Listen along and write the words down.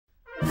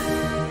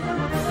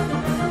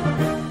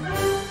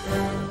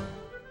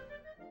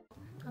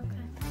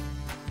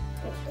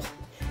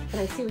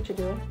I see what you're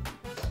doing.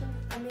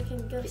 I'm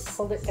making ghosts.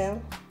 Hold it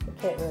down. You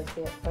can't really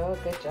see it. Oh,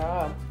 good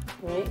job.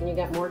 All right, and you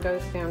got more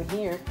ghosts down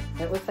here.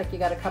 And it looks like you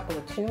got a couple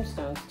of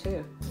tombstones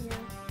too. Yeah.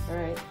 All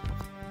right.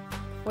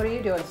 What are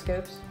you doing,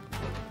 Scoops?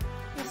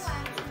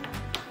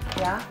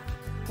 Yeah?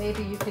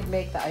 Maybe you could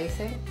make the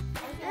icing?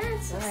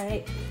 Yes. All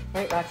right.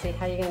 All right, Roxy,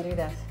 how are you going to do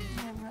this?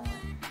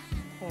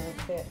 Okay,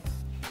 let's see it.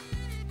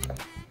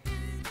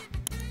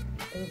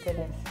 Oh,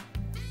 goodness.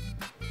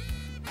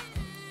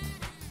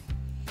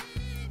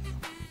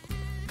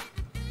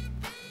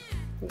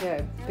 You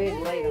got a big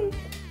light on.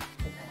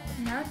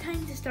 Now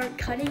time to start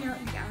cutting out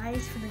the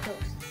eyes for the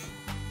ghosts.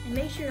 And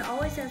make sure to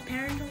always have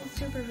parental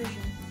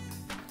supervision.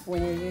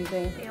 When you're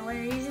using? Yeah, when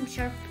you're using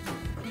sharp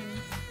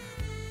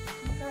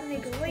things. Gotta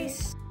make a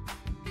waste.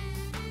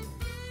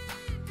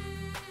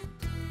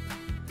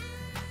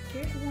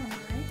 Here's one,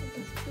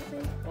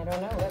 right? I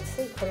don't know. Let's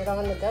see. Put it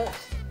on the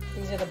ghost.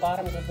 These are the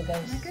bottoms of the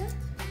ghost. Am I good?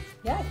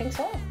 Yeah, I think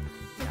so.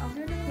 Yeah, I'll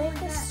do the one Make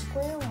like a that.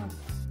 square one.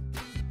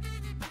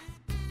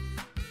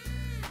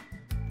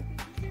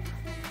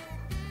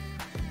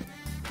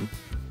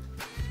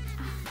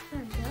 There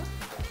we go.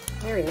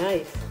 Very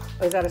nice.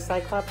 Oh, is that a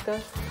Cyclops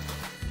ghost?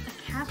 A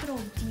capital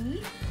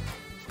D,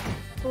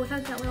 but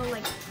without that little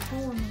like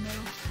hole in the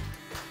middle.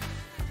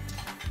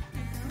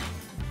 There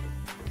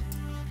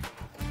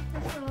we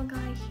go. This little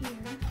guy here.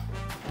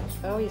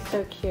 Oh, he's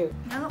so cute.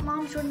 Now that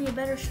Mom showed me a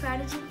better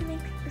strategy to make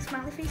the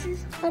smiley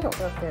faces, I don't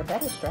know if they're a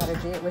better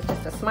strategy. It was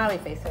just a smiley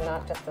face and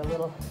not just a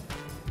little...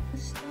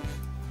 this stuff.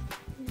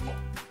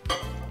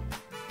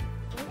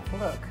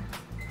 Look.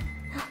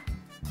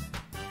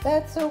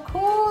 That's so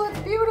cool. It's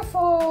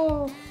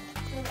beautiful.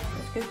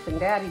 Scoops and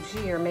Daddy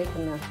G are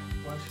making the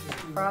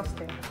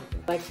frosting.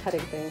 I like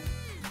cutting things.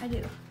 I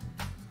do.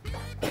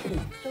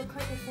 Don't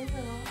cut your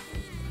finger off.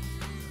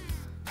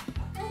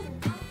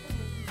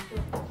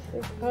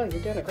 Oh,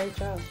 you're doing a great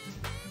job.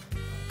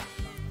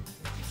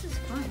 This is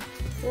fun.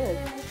 Good.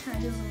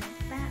 Kind of do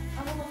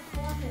a little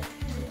like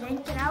that.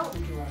 Yank it out.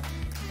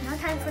 Now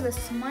time for the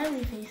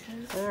smiley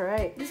faces. All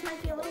right. This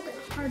might be a little bit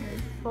harder.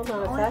 Hold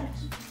on a sec.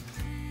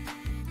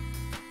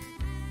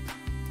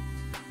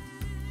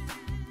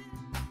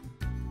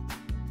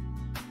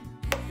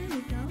 There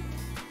we go.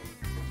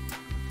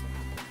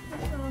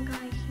 This little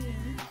guy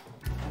here.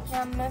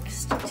 Now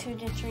mix to 2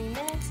 to 3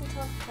 minutes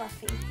until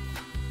fluffy.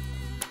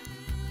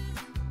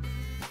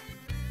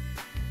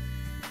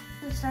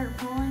 Let's start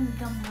pulling the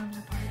gum worms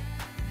apart.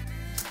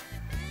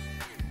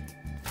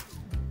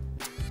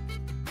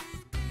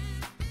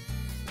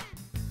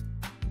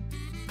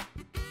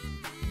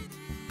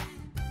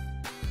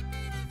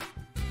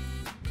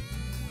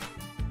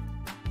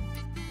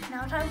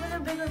 Now time for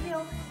the big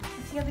reveal.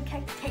 Let's see how the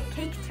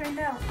cake turned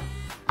out.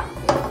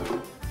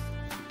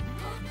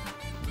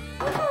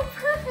 Oh,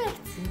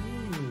 perfect!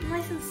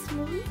 Nice and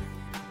smooth.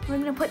 We're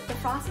gonna put the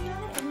frosting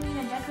on it, and we're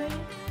gonna decorate it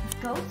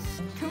with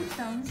ghosts,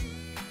 tombstones,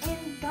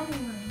 and gummy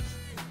worms.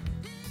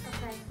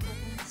 Okay, we're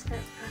gonna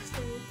start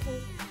frosting the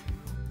cake.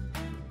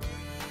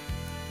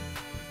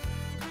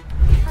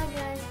 Hi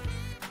guys.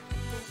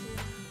 This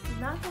is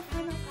not the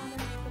final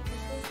product, but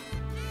this is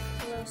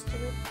the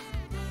roasted it.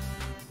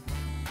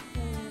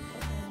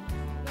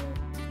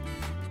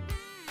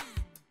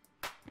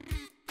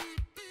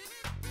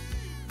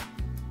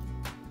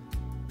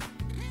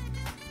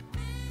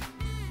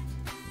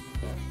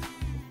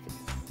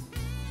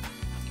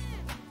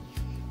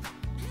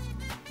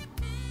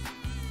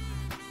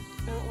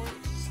 I don't want it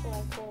to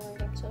slide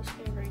forward. I'm so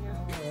scared right now.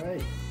 All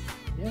right.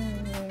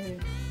 Yay.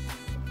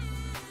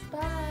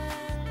 Bye.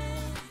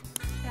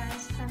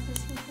 Guys, time to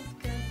see if it's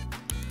good.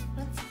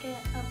 Let's get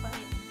a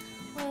bite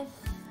with.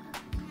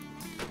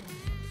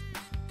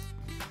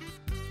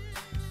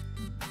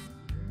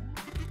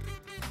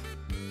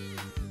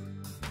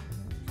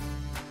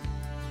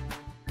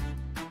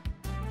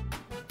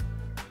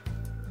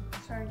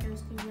 Sorry,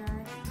 Ghosty guy.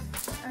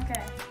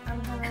 Okay, I'm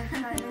gonna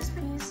try this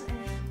piece and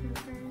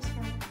Cooper's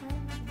gonna try.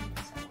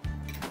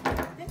 I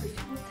think we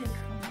should both take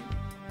one.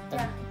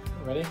 Yeah.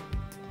 Ready?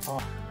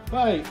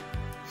 Bite.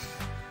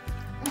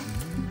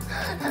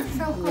 That's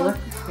so close.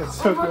 It's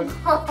so good.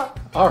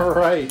 All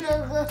right.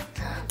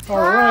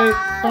 All right.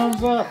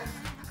 Thumbs up.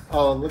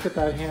 Oh, look at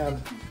that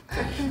hand.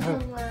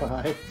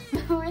 Bye.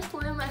 Where's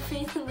one of my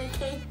face in the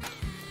cake?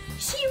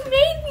 She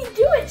made me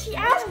do it. She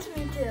asked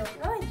me to.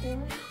 No, I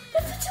didn't.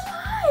 That's such a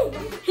lie.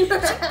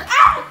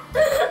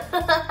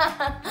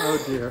 Oh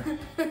dear.